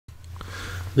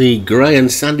The Grey and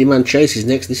Sandeman chase is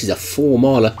next. This is a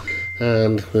 4-miler,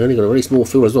 and we've only got a very small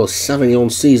field as well. Savignon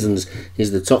Seasons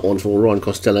is the top one for Ryan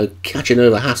Costello. Catching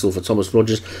Over Hassle for Thomas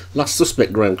Rogers. Last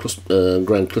Suspect, Graham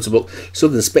Clutterbuck.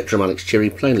 Southern Spectrum, Alex Cherry.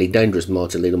 Plainly Dangerous,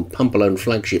 Martin Leedham. Pampalone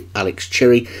Flagship, Alex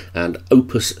Cherry. And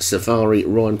Opus Safari,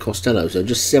 Ryan Costello. So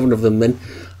just 7 of them then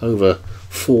over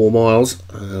 4 miles,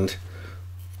 and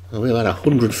we have had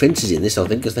 100 fences in this, I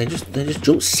think, because they just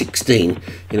jumped 16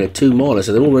 in a 2-miler,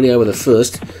 so they're already over the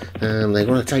first, and they're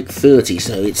going to take 30.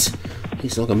 So it's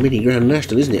like a mini Grand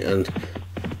National, isn't it? And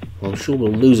I'm sure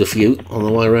we'll lose a few on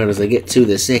the way around as they get to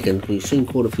their second. We've seen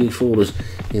quite a few fallers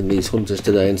in these hunters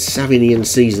today, and Savignon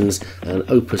Seasons and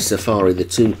Opus Safari, the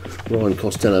 2 Ryan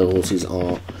Costello horses,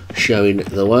 are showing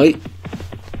the way.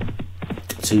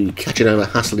 To Catching Over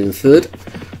Hassle in third,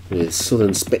 with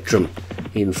Southern Spectrum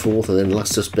in fourth, and then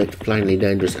Last Suspect, Plainly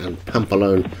Dangerous, and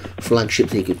Pampalone Flagship.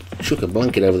 So you could chuck a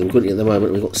blanket over them, couldn't you? At the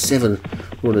moment, we've got 7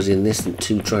 runners in this, and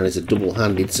 2 trainers are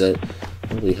double-handed, so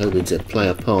we'll be hoping to play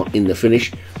a part in the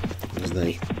finish as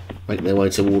they make their way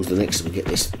towards the next. We get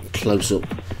this close-up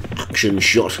action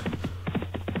shot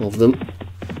of them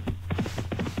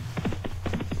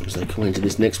as they come into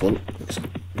this next one. It's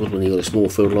good when you've got a small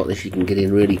field like this, you can get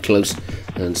in really close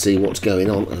and see what's going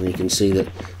on, and you can see that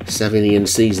Savignon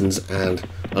Seasons and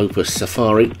Opus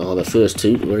Safari are the first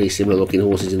 2 very similar looking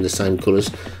horses in the same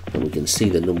colours, and we can see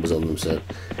the numbers on them, so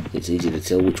it's easy to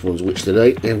tell which one's which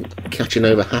today. Then Catching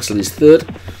Over Hassle is third,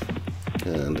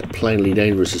 and Plainly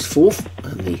Dangerous is fourth,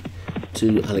 and the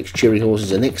 2 Alex Cherry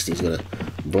horses are next. He's got a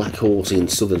black horse in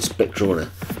Southern Spectrum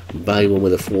and a bay one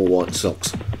with 4 white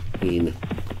socks in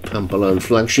Pampalone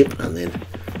Flagship, and then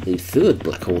the 3rd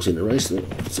black horse in the race.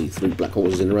 See 3 black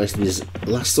horses in the race. This is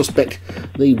Last Suspect,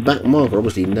 the back marker,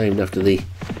 obviously named after the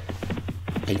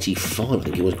 85, I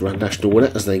think it was, Grand National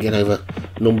winner, as they get over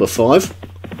number 5.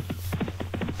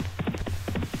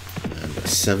 And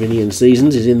Savignon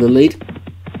Seasons is in the lead.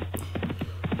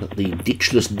 But the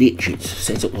ditchless ditch, it's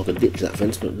set up like a ditch, that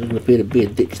fence, but there doesn't appear to be a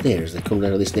ditch there as they come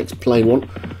down to this next plain one.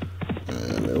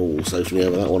 And they're all safely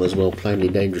over that one as well. Plainly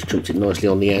Dangerous jumped in nicely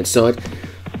on the outside.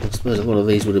 I suppose a lot of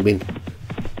these would have been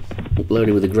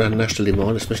uploaded with a Grand National in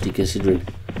mind, especially considering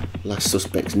Last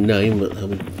Suspect's name, but they'll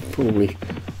be probably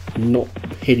not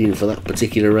heading for that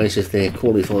particular race if they're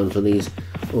qualifying for these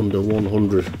under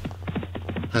 100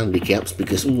 handicaps,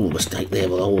 because, mistake there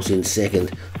by the horse in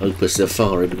second, Opus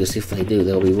Safari, because if they do,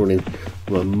 they'll be running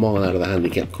from a mile out of the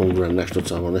handicap come Grand National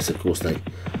time, unless of course they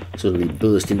suddenly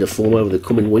burst into form over the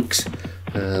coming weeks.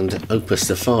 And Opus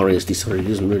Safari has decided he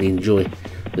doesn't really enjoy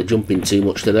the jumping too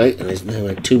much today, and has now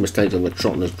had 2 mistakes on the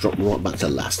trot and has dropped right back to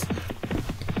last.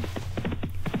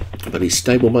 But his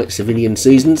stablemate Savignon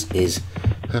Seasons is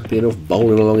happy enough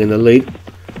bowling along in the lead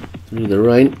through the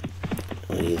rain,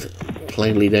 with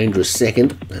Plainly Dangerous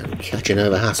second and Catching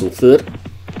Over Hassle third,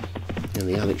 and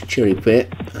the Alex Cherry pair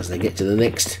as they get to the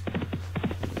next,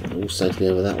 all safely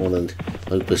over that one, and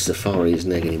Opus Safari is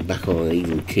now getting back on an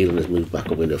even keel and has moved back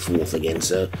up into 4th again.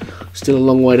 So still a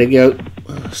long way to go,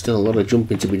 still a lot of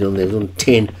jumping to be done. They've done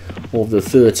 10 of the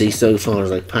 30 so far as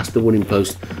they pass the winning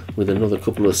post with another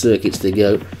couple of circuits to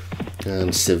go,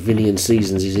 and Savignon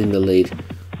Seasons is in the lead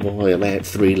by about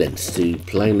 3 lengths to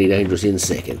Plainly Dangerous in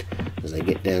second as they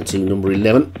get down to number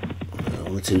 11.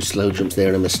 One or 2 slow jumps there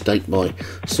and a mistake by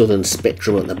Southern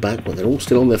Spectrum at the back, but they're all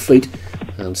still on their feet,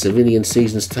 and Savignon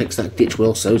Seasons takes that ditch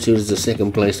well, so too does the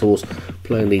 2nd place horse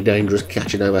Plainly Dangerous.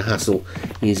 Catching Over Hassle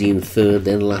is in third,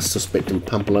 then Last Suspect and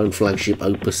Pampalone Flagship,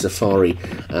 Opus Safari,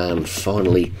 and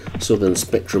finally Southern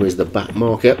Spectrum is the back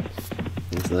marker.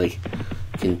 As they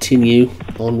continue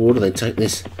onward, they take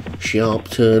this sharp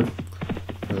turn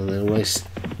and they'll race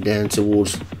down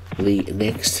towards the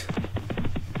next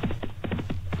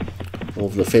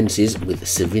of the fences, with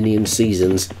Savignon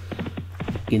Seasons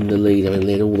in the lead. I mean,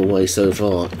 led all the way so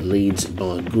far, leads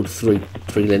by a good 3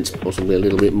 lengths, possibly a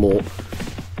little bit more.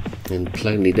 And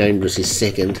Plainly Dangerous is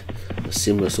second, a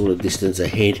similar sort of distance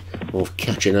ahead of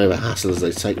Catching Over Hassle as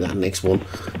they take that next one.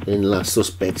 Then Last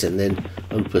Suspect, and then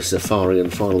Opus Safari,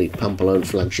 and finally Pampalone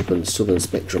Flagship and Southern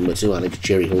Spectrum, the 2 Alex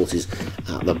Cherry horses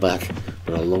at the back.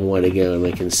 But a long way to go, and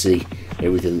they can see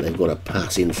everything they've got to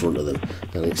pass in front of them.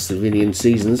 And it's Savignon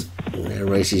Seasons who now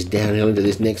races downhill into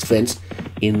this next fence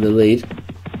in the lead.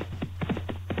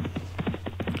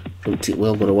 Jumped it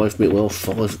well, got away from it well,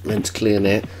 5 lengths clear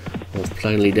now of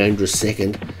Plainly Dangerous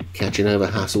second, Catching Over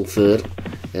Hassle third,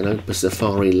 and Opus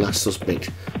Safari Last Suspect,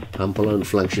 Pampalone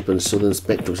Flagship and Southern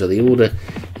Spectrum. So the order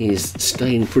is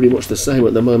staying pretty much the same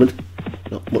at the moment,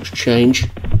 not much change.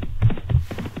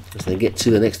 As they get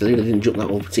to the next leader, didn't jump that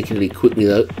one particularly quickly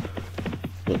though,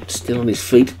 but still on his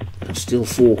feet and still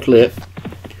 4 clear.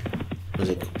 As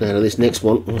a down to this next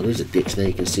one. Well, there's a ditch there,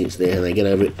 you can see it's there, and they get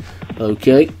over it.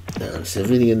 Okay, and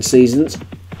Civilian Seasons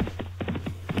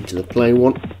into the plain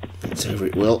one. It's over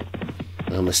it well.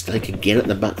 No mistake again at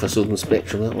the back for Southern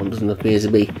Spectrum. That one doesn't appear to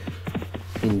be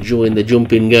enjoying the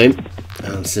jumping game.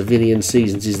 And Civilian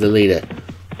Seasons is the leader.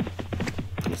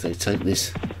 If they take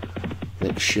this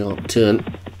next sharp turn,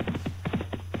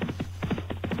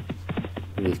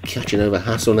 with Catching Over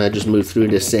Hassle now just moved through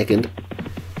into second.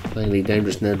 Plainly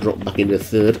Dangerous now dropped back into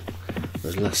third.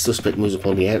 As Last Suspect moves up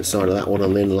on the outside of that one,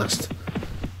 and then Last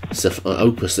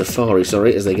Opus Safari,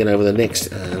 sorry, as they get over the next.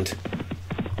 And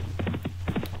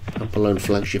Pampalone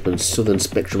Flagship and Southern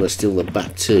Spectrum are still the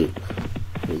back two.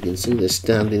 You can see they're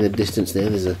standing in the distance there.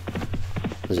 There's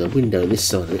a window this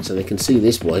side of it, so they can see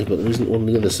this way, but there isn't one on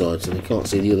the other side, so they can't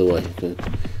see the other way.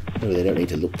 Maybe they don't need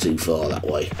to look too far that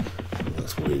way.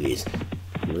 That's what it is.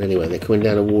 But anyway, they're coming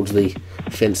down towards the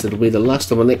fence that'll be the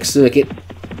last on the next circuit.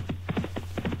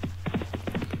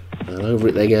 And over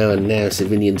it they go, and now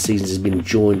Civilian Seasons has been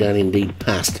joined and indeed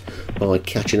passed by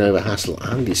Catching Over Hassle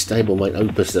and his stablemate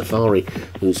Opus Safari,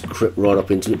 who's crept right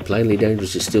up into it. Plainly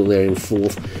Dangerous is still there in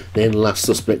fourth. Then Last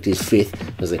Suspect is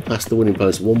fifth as they pass the winning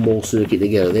post. One more circuit to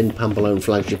go. Then Pampalone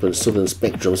Flagship and Southern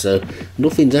Spectrum. So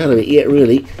nothing's out of it yet,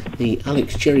 really. The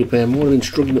Alex Cherry pair might have been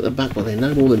struggling at the back, but they're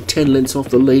no more than 10 lengths off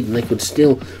the lead, and they could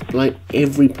still play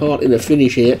every part in the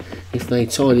finish here if they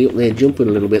tidy up their jumping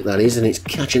a little bit, that is. And it's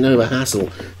Catching Over Hassle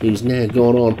who's now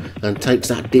gone on and takes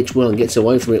that ditch well and gets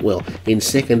away from it well. In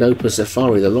second, Opus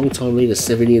Safari. The long-time leader,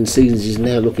 Civilian Seasons, is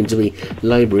now looking to be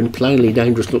labouring. Plainly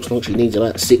Dangerous looks like she needs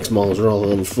about 6 miles rather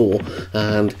than 4.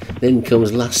 And then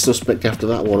comes Last Suspect after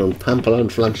that one, and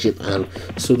Pampalone Flagship and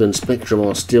Southern Spectrum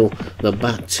are still the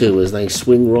back two as they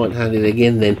swing right-handed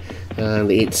again then.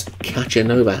 And it's Catching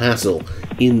Over Hassle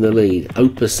in the lead.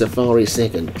 Opus Safari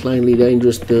second, Plainly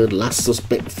Dangerous third, Last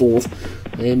Suspect fourth.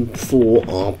 Them four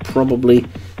are probably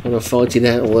going to fight it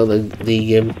out, although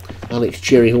the Alex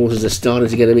Cherry horses are starting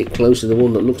to get a bit closer. The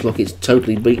one that looks like it's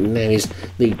totally beaten now is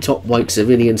the top weight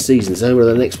Civilian Seasons. Over to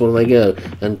the next one they go,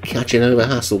 and Catching Over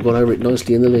Hassle got over it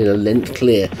nicely in the lead, a length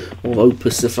clear of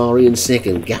Opus Safari in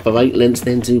second. Gap of 8 lengths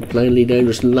then to Plainly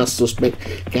Dangerous and Last Suspect.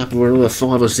 Gap of another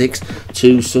 5 or 6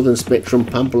 to Southern Spectrum,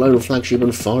 Pampalone Flagship,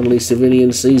 and finally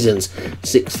Civilian Seasons.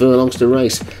 6 furlongs to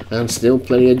race, and still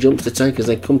plenty of jumps to take as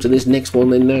they come to this next one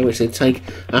then now, which they take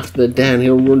after the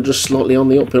downhill run just slightly on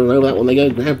the uphill, and over that one they go.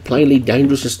 Now Plainly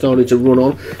Dangerous has started to run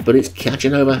on, but it's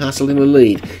Catching Over Hassle in the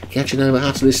lead. Catching Over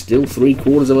Hassle is still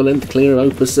 3/4 of a length clear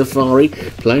of Opus Safari.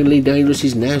 Plainly Dangerous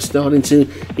is now starting to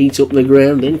eat up the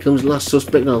ground. Then comes Last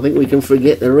Suspect, and I think we can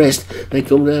forget the rest. They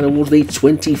come down towards the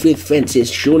 25th fence. It's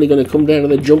surely going to come down to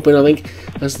the jumping, I think,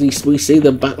 as we see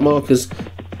the back markers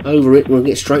over it. We'll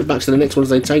get straight back to the next one as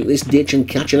they take this ditch, and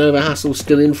Catching Over Hassle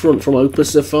still in front from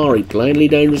Opus Safari. Plainly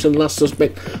Dangerous and Last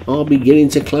Suspect are beginning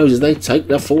to close as they take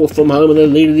the fourth from home, and the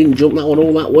leader didn't jump that one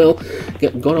all that well.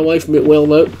 Got away from it well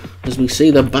though, as we see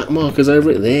the back markers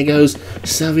over it. There goes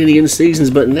Civilian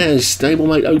Seasons, but now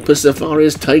stablemate Opus Safari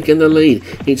has taken the lead.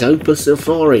 It's Opus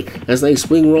Safari as they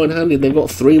swing right-handed. They've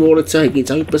got 3 more to take. It's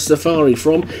Opus Safari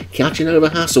from Catching Over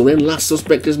Hassle. Then Last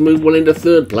Suspect has moved well into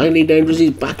third. Plainly Dangerous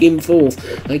is back in fourth.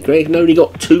 They've only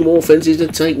got 2 more fences to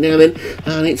take now then,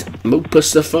 and it's Opus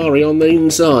Safari on the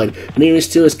inside.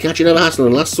 Nearest to us, Catching Over Hassle,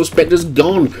 and Last Suspect has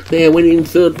gone. They're winning in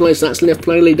third place. That's left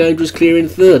Plainly Dangerous clear in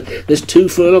third. There's 2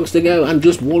 furlongs to go and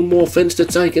just 1 more fence to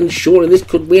take, and surely this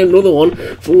could be another one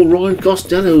for Ryan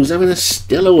Costello, who's having a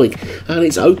stellar week. And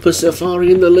it's Opus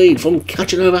Safari in the lead from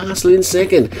Catching Over Hassle in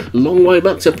second. Long way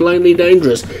back to Plainly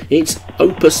Dangerous. It's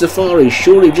Opus Safari,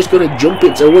 surely just going to jump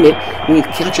it to win it, with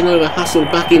Catching Over Hassle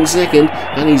back in second,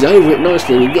 and he's over it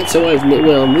nicely and he gets away from it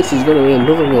well. And this is going to be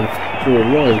another one for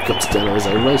Ryan Costello as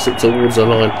they race up towards the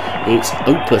line. It's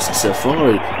Opus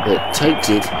Safari that takes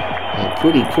it. A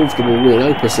pretty comfortable win.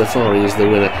 Opus Safari is the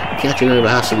winner. Catching Over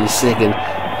Hassle is second.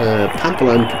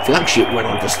 Pampalone Flagship went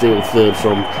on to steal third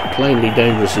from Plainly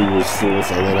Dangerous, who was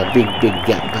fourth, and then a big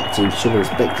gap back to Southern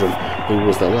Spectrum, who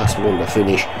was the last one to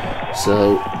finish.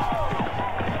 So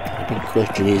the big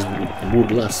question is,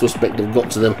 would Last Suspect have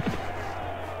got to them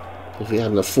if he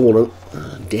hadn't have fallen?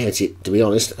 I doubt it, to be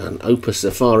honest. And Opus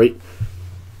Safari,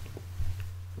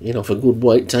 off a good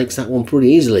weight, takes that one pretty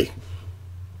easily.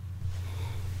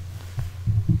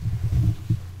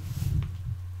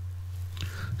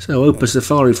 So Opus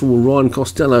Safari from Ryan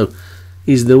Costello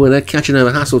is the winner. Catching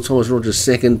Over Hassle, Thomas Rogers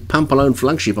second. Pampalone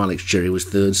Flagship, Alex Cherry was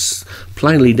third.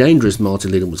 Plainly Dangerous,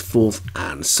 Martin Liddon was fourth.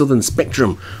 And Southern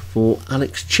Spectrum for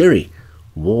Alex Cherry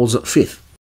was at fifth.